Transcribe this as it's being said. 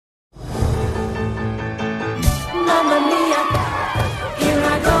Mamma mia, here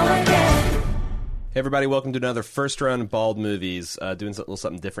I go again. Hey everybody, welcome to another First Run Bald Movies. Doing a little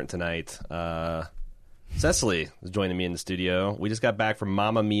something different tonight. Cecily is joining me in the studio. We just got back from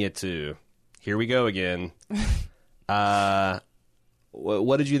Mamma Mia 2. Here we go again.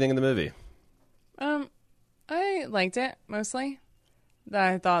 What did you think of the movie? I liked it, mostly.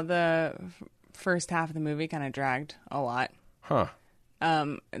 I thought the first half of the movie kind of dragged a lot. Huh.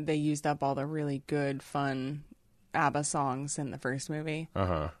 They used up all the really good, fun ABBA songs in the first movie.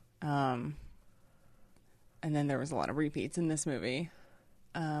 Uh-huh. And then there was a lot of repeats in this movie.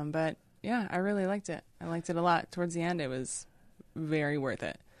 But, yeah, I really liked it. I liked it a lot. Towards the end, it was very worth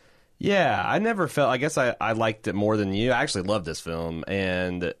it. Yeah, I never felt... I guess I liked it more than you. I actually loved this film,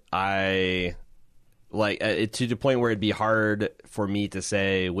 and I... Like, it to the point where it'd be hard for me to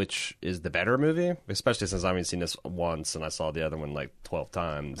say which is the better movie, especially since I've only seen this once and I saw the other one like 12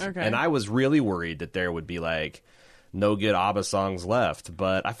 times. Okay. And I was really worried that there would be like no good ABBA songs left.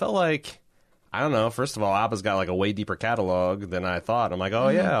 But I felt like, I don't know, first of all, ABBA's got like a way deeper catalog than I thought. I'm like, oh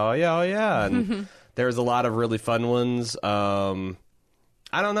yeah. And there's a lot of really fun ones.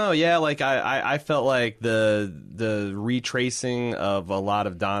 I don't know. Yeah, like I felt like the retracing of a lot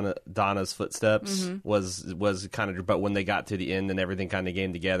of Donna's footsteps was kind of, but when they got to the end and everything kind of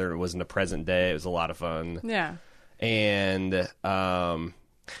came together, it was in the present day. It was a lot of fun. Yeah. And man,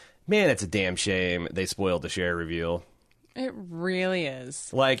 it's a damn shame they spoiled the Cher reveal. It really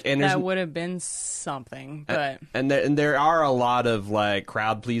is. Like, and that would have been something, but and there are a lot of like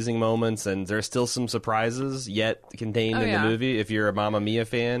crowd pleasing moments, and there's still some surprises yet contained in the movie. If you're a Mamma Mia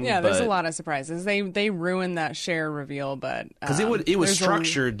fan, yeah, there's a lot of surprises. They ruined that Cher reveal, but because it was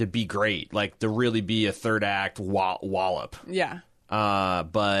structured to be great, like to really be a third act wallop. Yeah.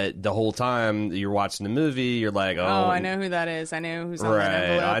 But the whole time you're watching the movie, you're like, oh, I know who that is. I know who's on that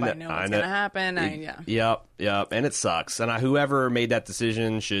envelope. I know what's going to happen. Yep. And it sucks. And whoever made that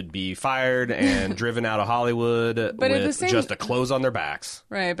decision should be fired and driven out of Hollywood with just a clothes on their backs.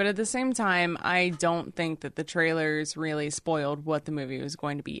 Right. But at the same time, I don't think that the trailers really spoiled what the movie was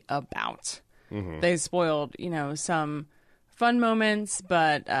going to be about. Mm-hmm. They spoiled, some fun moments,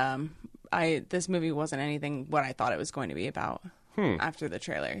 but this movie wasn't anything what I thought it was going to be about. After the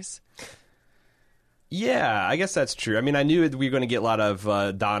trailers. Yeah, I guess that's true. I mean, I knew we were going to get a lot of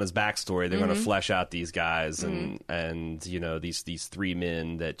Donna's backstory. They're going to flesh out these guys and these three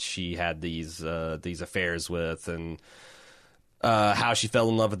men that she had these affairs with, and how she fell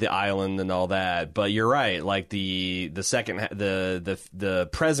in love with the island and all that. But you're right. Like the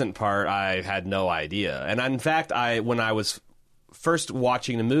present part, I had no idea. And in fact, when I was first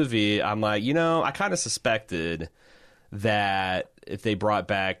watching the movie, I'm like, I kind of suspected that if they brought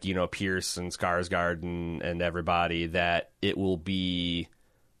back, Pierce and Skarsgård and everybody, that it will be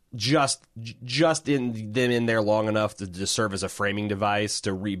just in them in there long enough to serve as a framing device to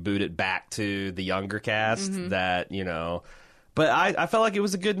reboot it back to the younger cast. That but I felt like it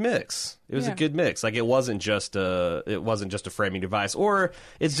was a good mix. It was a good mix. Like it wasn't just a framing device, or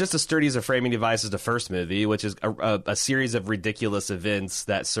it's just as sturdy as a framing device as the first movie, which is a series of ridiculous events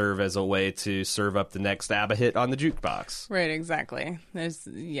that serve as a way to serve up the next ABBA hit on the jukebox. Right, exactly. It's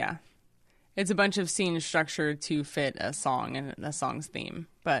a bunch of scenes structured to fit a song and a song's theme,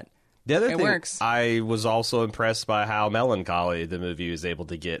 but the other thing, works. I was also impressed by how melancholy the movie was able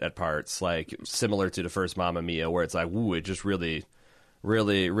to get at parts, like similar to the first Mamma Mia, where it's like, ooh, it just really,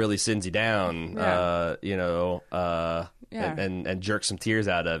 really, really sends you down, and jerks some tears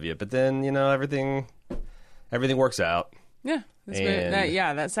out of you. But then, everything works out. Yeah.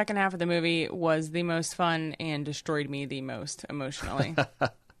 That second half of the movie was the most fun and destroyed me the most emotionally.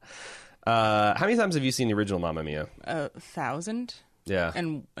 How many times have you seen the original Mamma Mia? 1,000. Yeah,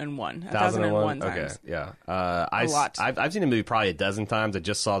 and 1,001 times. Okay, yeah. A lot. I've seen the movie probably a dozen times. I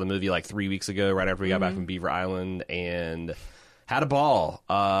just saw the movie like 3 weeks ago, right after we got back from Beaver Island, and had a ball.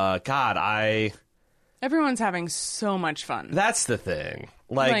 Everyone's having so much fun. That's the thing.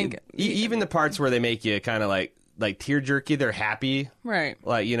 Like even the parts where they make you kind of like tear jerky, they're happy. Right.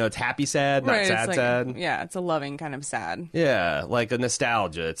 Like, it's happy sad, not sad sad. Yeah, it's a loving kind of sad. Yeah, like a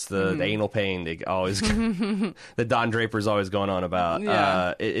nostalgia. It's the anal pain they always that Don Draper's always going on about.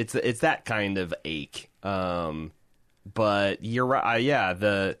 Yeah. It's that kind of ache. But you're right.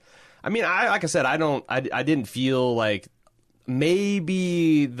 Like I said, I didn't feel like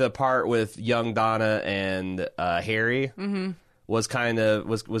maybe the part with young Donna and Harry was kind of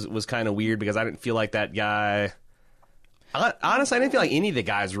weird, because I didn't feel like that guy. Honestly, I didn't feel like any of the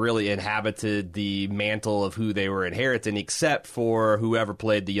guys really inhabited the mantle of who they were inheriting, except for whoever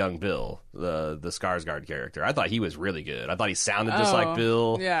played the young Bill, the Skarsgård character. I thought he was really good. I thought he sounded just like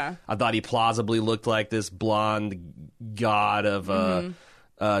Bill. Yeah. I thought he plausibly looked like this blonde god of a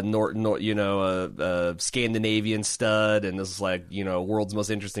Scandinavian stud, and this is like world's most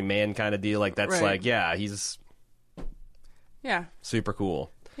interesting man kind of deal. Like that's Right. like he's Yeah. super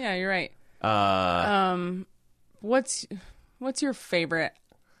cool. Yeah, you're right. What's your favorite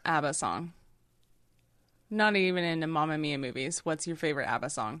ABBA song? Not even in the Mamma Mia movies. What's your favorite ABBA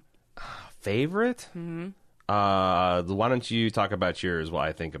song? Favorite? Mm-hmm. Why don't you talk about yours while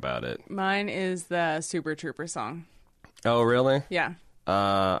I think about it? Mine is the Super Trooper song. Oh, really? Yeah.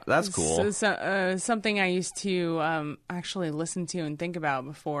 That's cool. Something I used to actually listen to and think about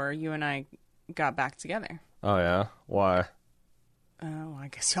before you and I got back together. Oh, yeah? Why? Well, I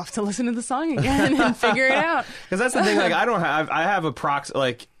guess you'll have to listen to the song again and figure it out. Because that's the thing. Like, I have a prox.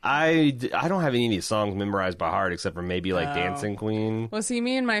 Like, I don't have any of these songs memorized by heart except for maybe like Dancing Queen. Well, see,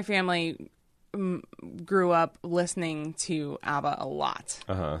 me and my family grew up listening to ABBA a lot.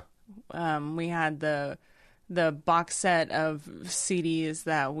 We had the box set of CDs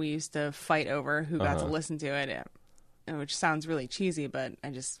that we used to fight over who got to listen to it, which sounds really cheesy, but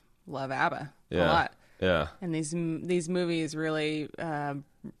I just love ABBA a lot. Yeah. And these movies really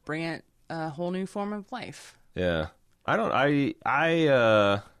bring it a whole new form of life. Yeah. I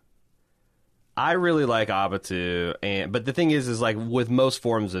really like ABBA too, but the thing is like with most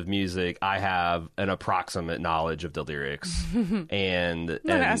forms of music, I have an approximate knowledge of the lyrics. I'm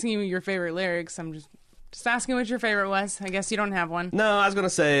not asking you your favorite lyrics. I'm just asking what your favorite was. I guess you don't have one. No, I was gonna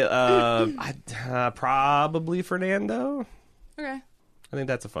say probably Fernando. Okay. I think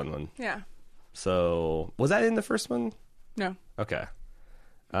that's a fun one. Yeah. So was that in the first one? No. Okay.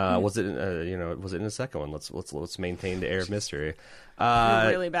 Was it? Was it in the second one? Let's maintain the air of mystery. You're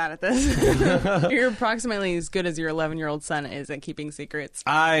really bad at this. You're approximately as good as your 11-year-old son is at keeping secrets.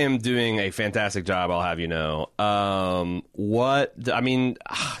 I am doing a fantastic job. I'll have you know.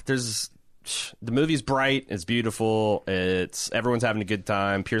 There's the movie's bright. It's beautiful. Everyone's having a good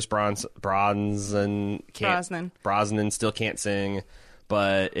time. Pierce Brosnan still can't sing.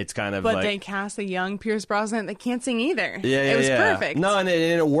 But it's kind of they cast a young Pierce Brosnan that can't sing either. Yeah, it was perfect. No, and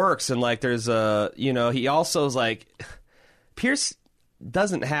it works. And like, there's he also is like, Pierce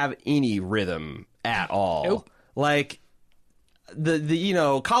doesn't have any rhythm at all. Nope. Like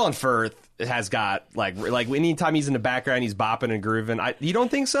the Colin Firth has got like anytime he's in the background, he's bopping and grooving. You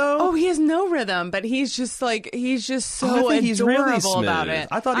don't think so? Oh, he has no rhythm, but he's just so I think he's adorable really smooth. about it.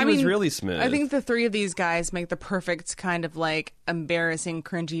 I thought he was really smooth. I think the three of these guys make the perfect kind of like embarrassing,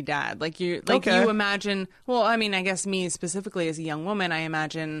 cringy dad. You imagine. Well, I mean, I guess me specifically as a young woman, I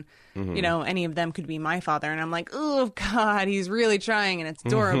imagine any of them could be my father, and I'm like, oh God, he's really trying, and it's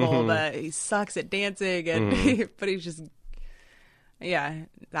adorable, but he sucks at dancing, and but he's just. Yeah,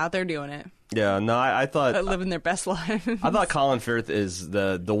 out there doing it. Yeah, no, I thought living their best life. I thought Colin Firth is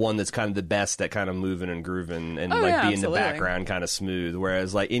the one that's kind of the best at kind of moving and grooving and being absolutely. in the background kind of smooth.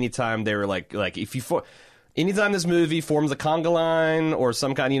 Whereas like anytime they were like anytime this movie forms a conga line or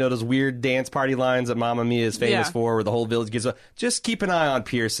some kind, those weird dance party lines that Mamma Mia is famous for, where the whole village gives up, just keep an eye on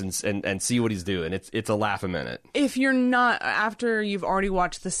Pierce and see what he's doing. It's a laugh a minute. If you're not, after you've already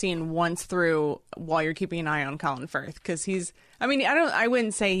watched the scene once through, while you're keeping an eye on Colin Firth, because I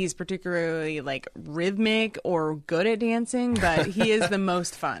wouldn't say he's particularly like rhythmic or good at dancing, but he is the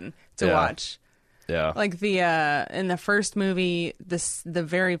most fun to watch. Yeah. Like in the first movie, the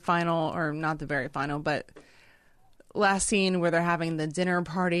very final, or not the very final, but last scene where they're having the dinner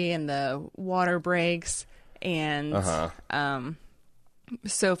party and the water breaks and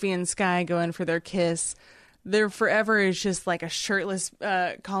Sophie and Skye go in for their kiss. There forever is just like a shirtless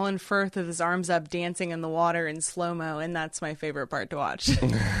Colin Firth with his arms up dancing in the water in slow-mo, and that's my favorite part to watch.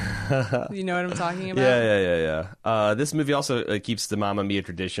 You know what I'm talking about? Yeah. This movie also keeps the Mamma Mia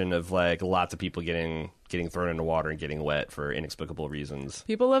tradition of like lots of people getting thrown into water and getting wet for inexplicable reasons.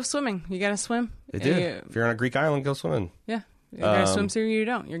 People love swimming. You gotta swim. They do. If you're on a Greek island, go swimming. Yeah. You got a swimsuit or you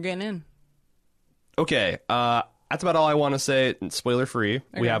don't. You're getting in. Okay. That's about all I want to say. Spoiler free.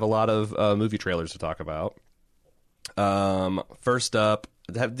 Okay. We have a lot of movie trailers to talk about. First up,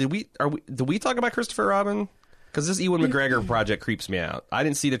 did we talk about Christopher Robin? Because this Ewan McGregor project creeps me out. I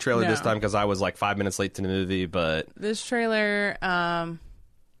didn't see the trailer this time because I was like 5 minutes late to the movie. But this trailer, I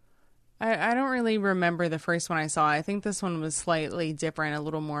don't really remember the first one I saw. I think this one was slightly different, a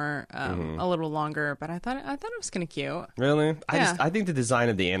little more, a little longer. But I thought it was kind of cute. Really, Yeah. I think the design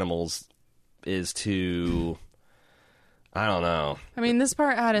of the animals is too. I don't know. I mean, this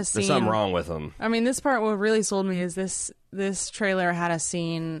part had a scene. There's something wrong with them. I mean, this part, what really sold me is this trailer had a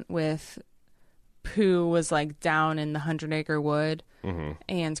scene with Pooh was like down in the 100-acre wood, Mm-hmm.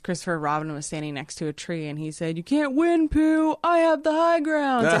 and Christopher Robin was standing next to a tree, and he said, "You can't win, Pooh. I have the high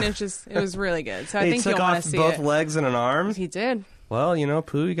ground." And it was really good. So I He think took you'll want off to see both it. legs and an arm. He did. Well,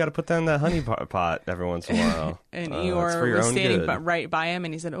 Pooh, you got to put down that honey pot every once in a while. And It's for Eeyore your was own standing good. right by him,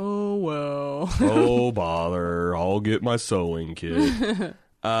 and he said, "Oh, well." Oh, bother. I'll get my sewing kit.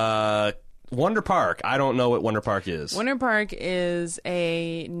 Wonder Park. I don't know what Wonder Park is. Wonder Park is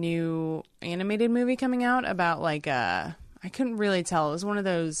a new animated movie coming out about I couldn't really tell. It was one of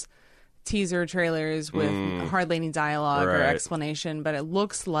those teaser trailers with hardly any dialogue or Right. explanation, but it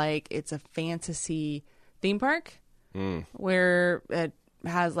looks like it's a fantasy theme park where it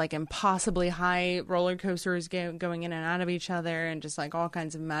has like impossibly high roller coasters going in and out of each other and just like all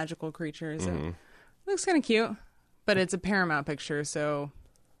kinds of magical creatures. It looks kind of cute, but it's a Paramount picture, so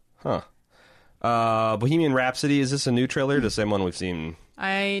Huh. Bohemian Rhapsody. Is this a new trailer? The same one we've seen?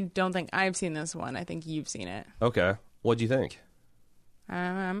 I don't think I've seen this one. I think you've seen it. Okay. What'd you think?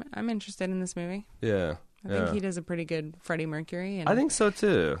 I'm interested in this movie. Yeah. I think he does a pretty good Freddie Mercury and I think so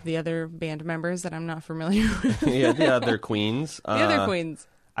too. the other band members that I'm not familiar with. Yeah, the other queens. The other queens.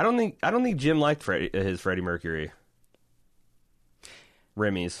 I don't think Jim liked his Freddie Mercury.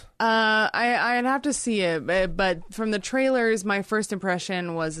 Remy's. I'd have to see it, but from the trailers, my first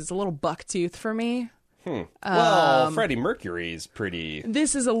impression was it's a little bucktooth for me. Well, Freddie Mercury's pretty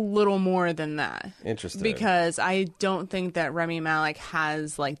This is a little more than that. interesting. Because I don't think that Remy Malek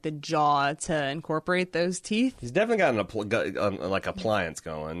has like the jaw to incorporate those teeth. He's definitely got like appliance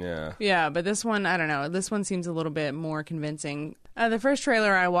going, yeah. Yeah, but this one, I don't know. This one seems a little bit more convincing. The first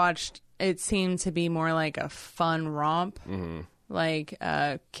trailer I watched, it seemed to be more like a fun romp, like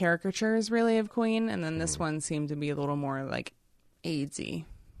caricatures really of Queen, and then this one seemed to be a little more like AIDS-y.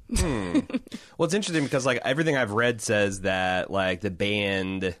 Well, it's interesting because like everything I've read says that like the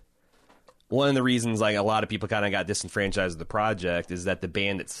band, one of the reasons like a lot of people kind of got disenfranchised with the project is that the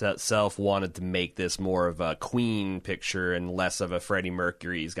band itself wanted to make this more of a Queen picture and less of a Freddie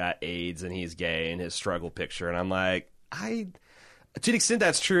Mercury's got AIDS and he's gay and his struggle picture. And I'm like, to the extent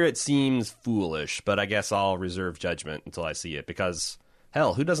that's true, it seems foolish, but I guess I'll reserve judgment until I see it because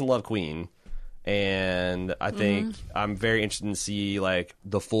hell, who doesn't love Queen? And I think I'm very interested to see like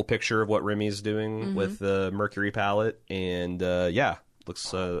the full picture of what Remy's doing with the Mercury palette, and yeah,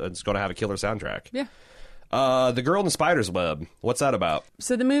 looks it's going to have a killer soundtrack. Yeah. The Girl in the Spider's Web. What's that about?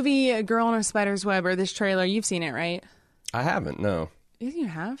 So the movie A Girl in a Spider's Web, or this trailer, you've seen it, right? I haven't. No, Yes, you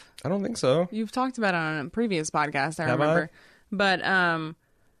have. I don't think so. You've talked about it on a previous podcast, I Have I? remember. But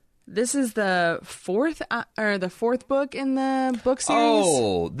this is the fourth book in the book series.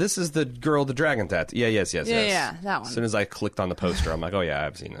 Oh, this is the Girl with the Dragon Tattoo. Yeah, yes. Yeah, that one. As soon as I clicked on the poster, I'm like, oh yeah,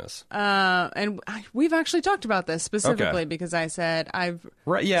 I've seen this. We've actually talked about this specifically Okay. because I said I've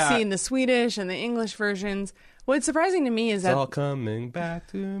Right, yeah. seen the Swedish and the English versions. What's surprising to me is It's that all coming back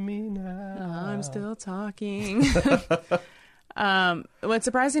to me now. I'm still talking. What's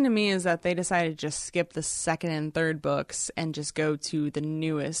surprising to me is that they decided to just skip the second and third books and just go to the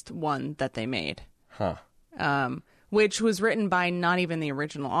newest one that they made. Huh. Which was written by not even the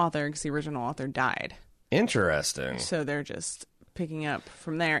original author because the original author died. Interesting. So they're just picking up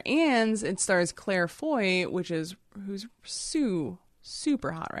from there. And it stars Claire Foy, who's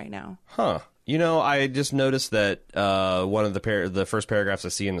super hot right now. Huh. I just noticed that one of the first paragraphs I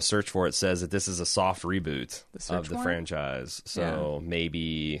see in the search for it says that this is a soft reboot search of the warrant? franchise. So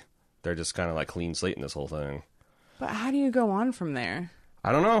maybe they're just kind of like clean slate in this whole thing. But how do you go on from there?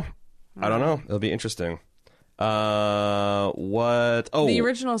 I don't know. It'll be interesting. What? Oh, The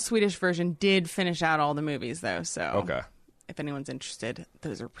original Swedish version did finish out all the movies, though. So okay. if anyone's interested,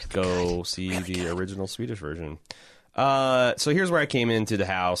 those are really Go good. see the original Swedish version. So here's where I came into the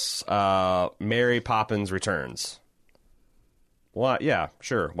house. Mary Poppins Returns. What? Yeah,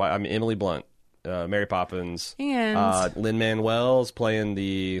 sure. Why? I'm Emily Blunt. Mary Poppins. And Lin-Manuel's playing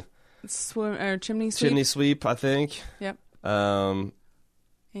the chimney sweep. chimney sweep, I think. Yep.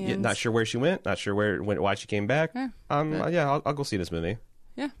 Yeah, And not sure where she went. Not sure why she came back. Yeah, I'll go see this movie.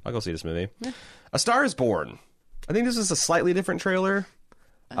 Yeah. I'll go see this movie. Yeah. A Star is Born. I think this is a slightly different trailer.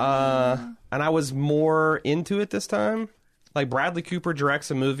 And I was more into it this time. Like Bradley Cooper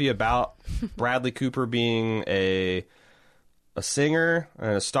directs a movie about Bradley Cooper being a singer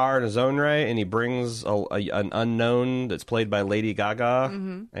and a star in his own right, and he brings an unknown that's played by Lady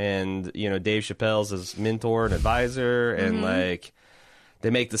Gaga, and Dave Chappelle's his mentor and advisor, and like they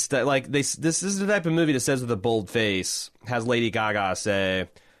make this is the type of movie that says with a bold face, has Lady Gaga say,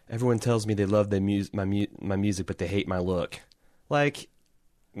 "Everyone tells me they love my music, but they hate my look." Like,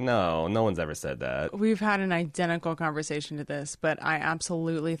 No one's ever said that. We've had an identical conversation to this, but I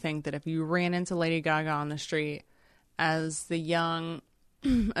absolutely think that if you ran into Lady Gaga on the street as the young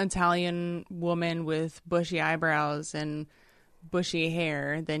Italian woman with bushy eyebrows and bushy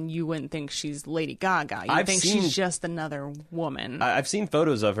hair, then you wouldn't think she's Lady Gaga. You think she's just another woman. I've seen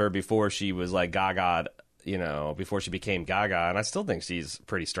photos of her before she was like Gaga, before she became Gaga, and I still think she's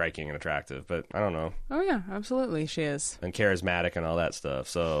pretty striking and attractive, but I don't know. Oh, yeah, absolutely, she is. And charismatic and all that stuff,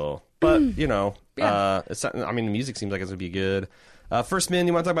 so... But, Yeah. it's not, I mean, the music seems like it's going to be good. First Men,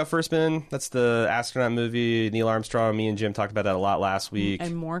 you want to talk about First Men? That's the astronaut movie. Neil Armstrong, me and Jim talked about that a lot last week.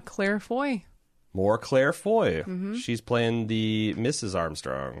 And more Claire Foy. More Claire Foy. Mm-hmm. She's playing the Mrs.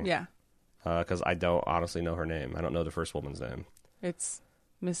 Armstrong. Yeah. Because I don't honestly know her name. I don't know the first woman's name. It's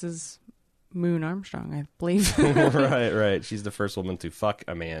Mrs. Moon Armstrong, I believe. Right. She's the first woman to fuck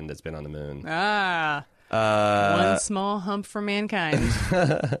a man that's been on the moon. One small hump for mankind.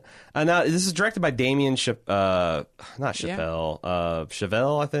 Now, this is directed by Damien Chevelle,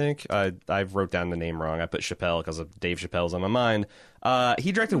 I think. I wrote down the name wrong. I put Chappelle because of Dave Chappelle's on my mind.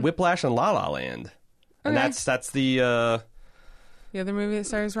 He directed Whiplash and La La Land. And Okay. that's the other movie that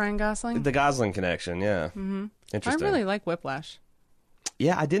stars Ryan Gosling? the Gosling connection, yeah. Mm-hmm. I Interesting. really like Whiplash.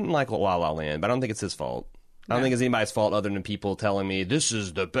 Yeah, I didn't like La La Land, but I don't think it's his fault. I don't think it's anybody's fault other than people telling me this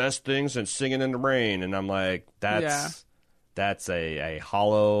is the best thing since Singing in the Rain, and I'm like, that's a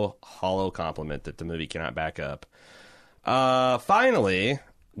hollow compliment that the movie cannot back up. Finally,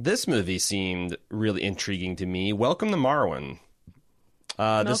 this movie seemed really intriguing to me. Welcome to Marwen.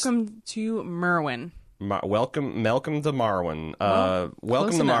 Welcome to Merwin. Welcome to Marwen. Welcome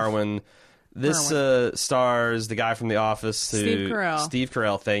close to enough. Marwen. This stars the guy from The Office, Steve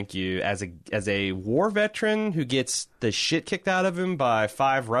Carell, thank you, as a war veteran who gets the shit kicked out of him by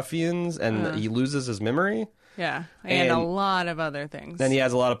 5 ruffians, and he loses his memory. Yeah, and a lot of other things. Then he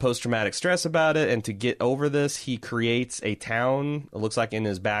has a lot of post-traumatic stress about it, and to get over this, he creates a town, it looks like in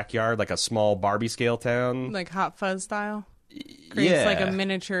his backyard, like a small Barbie-scale town. Like Hot Fuzz style? Creates like a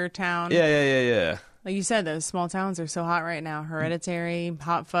miniature town. Yeah. Like you said, those small towns are so hot right now. Hereditary,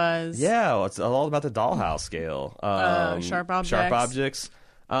 Hot Fuzz. Yeah, it's all about the dollhouse scale. Sharp Objects. Sharp Objects.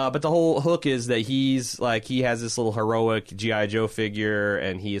 But the whole hook is that he has this little heroic G.I. Joe figure,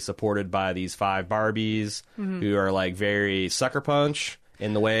 and he is supported by these 5 Barbies who are like very sucker punch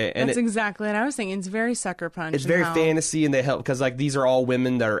in the way. And That's exactly what I was thinking. It's very Sucker Punch. It's very fantasy, and they help because like these are all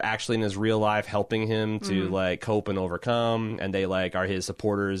women that are actually in his real life helping him to like cope and overcome, and they like are his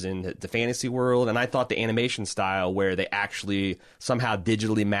supporters in the fantasy world. And I thought the animation style where they actually somehow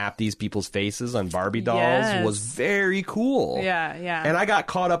digitally map these people's faces on Barbie dolls was very cool. Yeah. And I got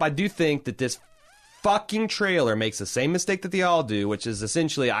caught up. I do think that this fucking trailer makes the same mistake that they all do, which is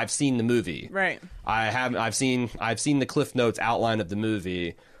essentially I've seen the movie. Right. I've seen the Cliff Notes outline of the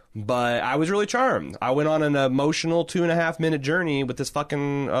movie, but I was really charmed. I went on an emotional 2.5 minute journey with this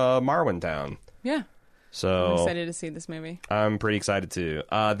fucking Marwen town. Yeah. So I'm excited to see this movie. I'm pretty excited too.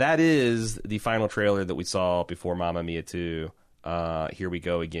 That is the final trailer that we saw before Mamma Mia 2. Here we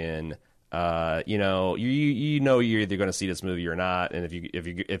go again. You know you're either going to see this movie or not, and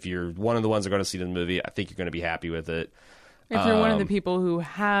if you're one of the ones that are going to see the movie, I think you're going to be happy with it. If you're one of the people who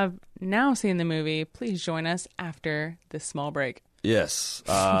have now seen the movie, please join us after this small break. Yes.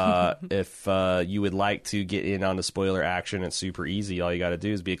 If you would like to get in on the spoiler action, it's super easy. All you got to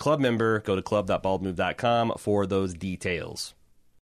do is be a club member. Go to club.baldmove.com for those details.